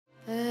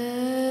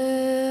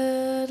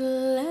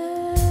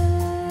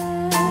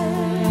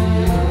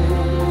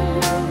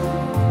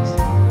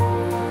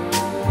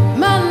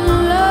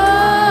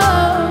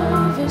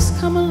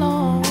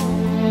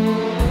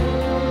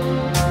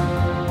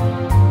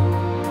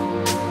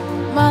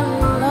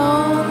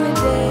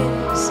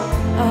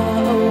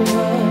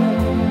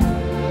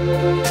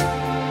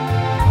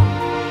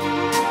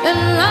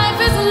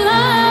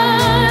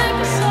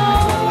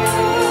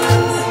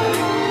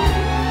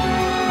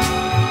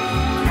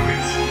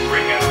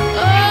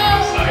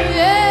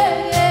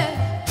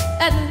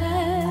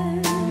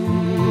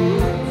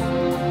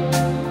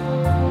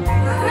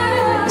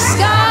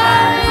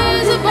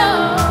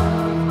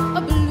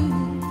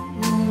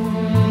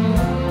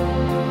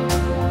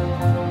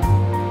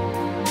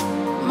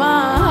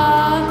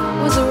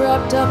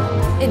wrapped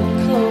up in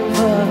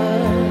clover.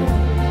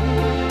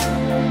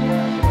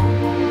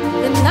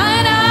 The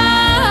night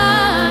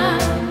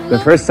the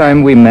first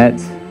time we met,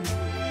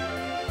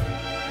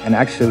 and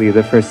actually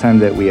the first time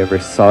that we ever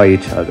saw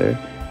each other,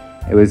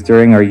 it was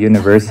during our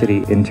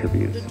university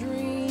interviews.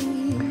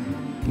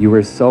 You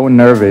were so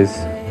nervous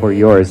for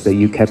yours that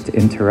you kept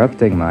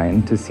interrupting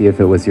mine to see if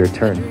it was your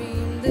turn.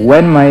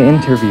 When my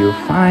interview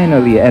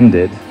finally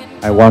ended,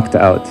 I walked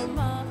out,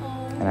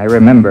 and I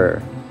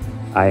remember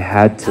I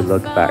had to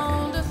look back,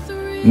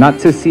 not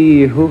to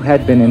see who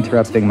had been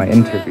interrupting my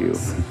interview,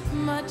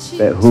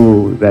 but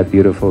who that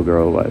beautiful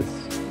girl was.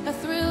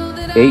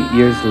 8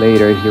 years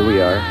later, here we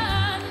are,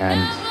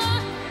 and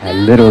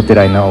little did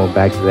I know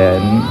back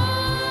then,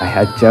 I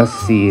had just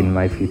seen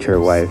my future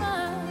wife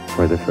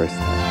for the first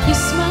time. you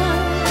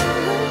smiled,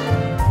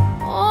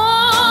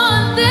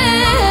 oh,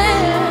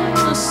 then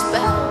a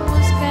spell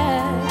was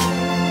cast,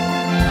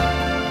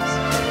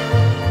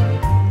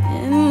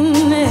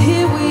 and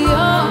here we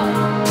are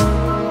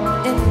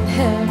in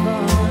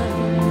heaven.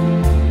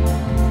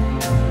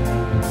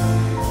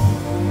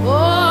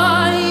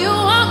 Oh, you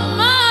are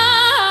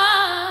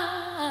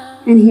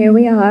mine. And here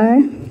we are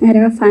at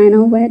our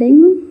final wedding.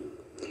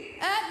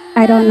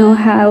 I don't know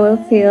how I will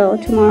feel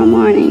tomorrow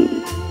morning,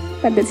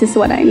 but this is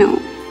what I know.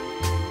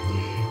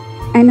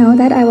 I know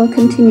that I will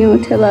continue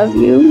to love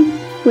you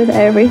with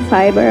every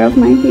fiber of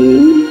my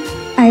being.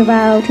 I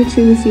vow to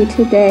choose you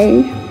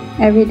today,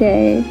 every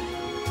day,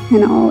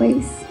 and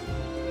always.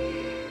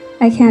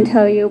 I can't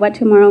tell you what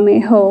tomorrow may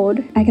hold.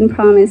 I can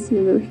promise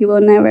you, you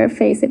will never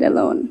face it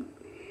alone.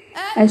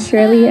 As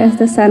surely as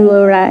the sun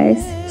will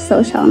rise,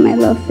 so shall my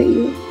love for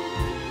you.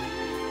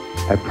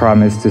 I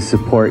promise to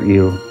support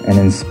you and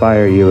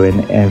inspire you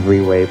in every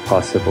way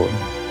possible.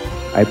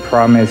 I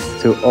promise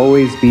to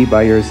always be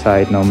by your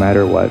side no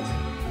matter what.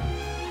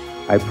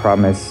 I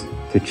promise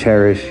to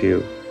cherish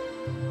you.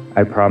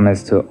 I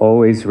promise to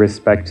always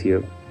respect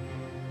you.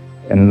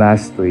 And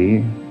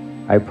lastly,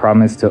 I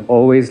promise to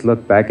always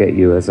look back at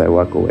you as I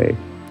walk away.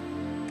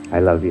 I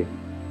love you.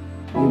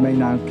 You may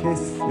now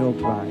kiss your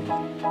bride.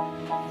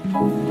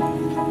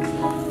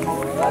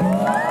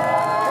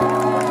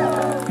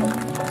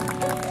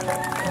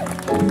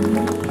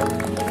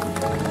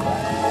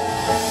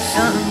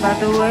 Something about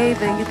the way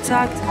that you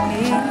talk to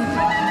me,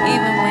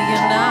 even when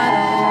you're not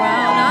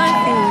around,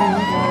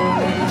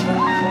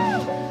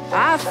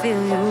 I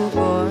feel you,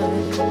 boy.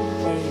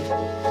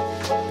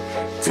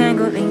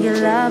 Tangled in your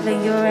love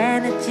and your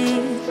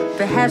energy.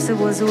 Perhaps it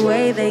was the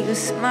way that you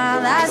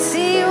smiled. I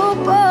see you,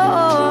 boy.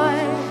 Oh,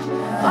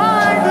 I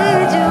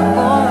need you,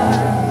 boy.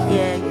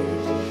 Yeah,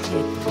 yeah,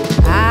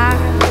 yeah.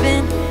 I've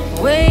been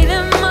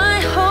waiting my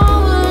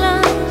whole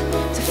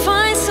life to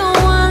find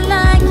someone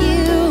like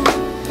you.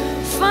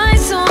 Find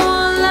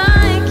someone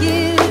like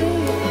you.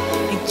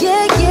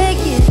 Yeah, yeah,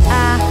 yeah.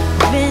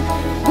 I've been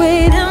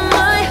waiting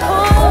my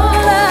whole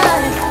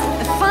life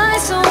to find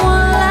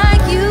someone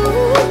like you.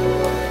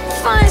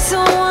 Find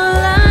someone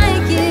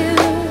like you.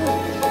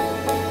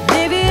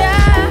 Maybe I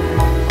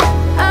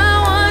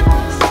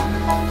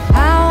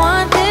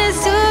want this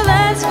to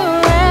last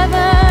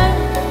forever.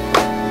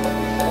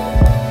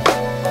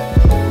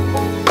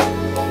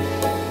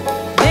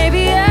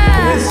 Maybe I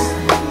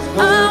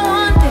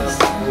want this.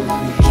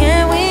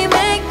 Can we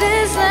make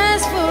this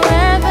last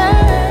forever?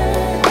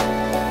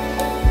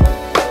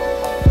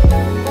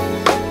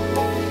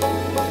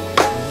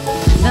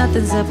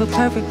 Nothing's ever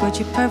perfect, but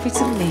you're perfect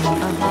to me.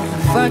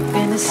 Fuck,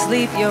 been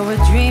asleep, you're a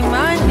dream,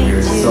 I need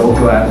you. So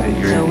glad that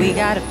you're No, here. we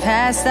got a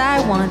past, I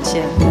want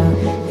you.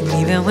 And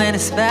even when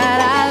it's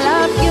bad, I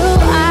love you.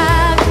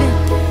 I've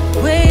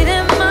been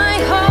waiting my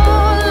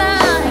whole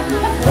life.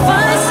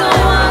 Find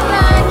someone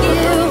like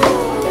you.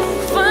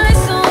 Find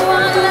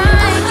someone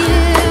like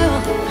you.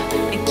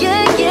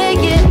 Yeah, yeah,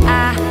 yeah.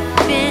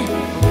 I've been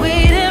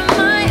waiting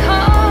my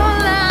whole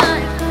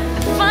life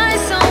to find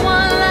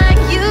someone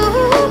like you.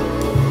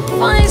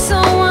 Find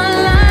someone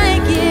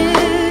like you.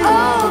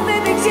 Oh,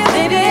 baby,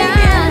 maybe I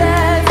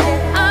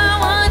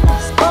want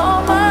this. I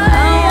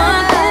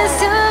want this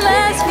to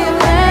last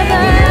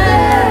forever.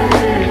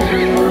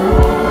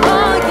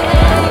 Oh,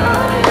 yeah.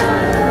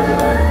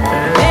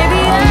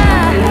 Baby,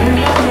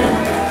 I've been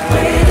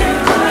waiting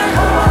my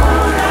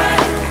whole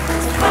life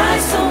to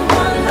find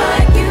someone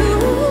like you.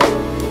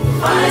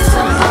 Find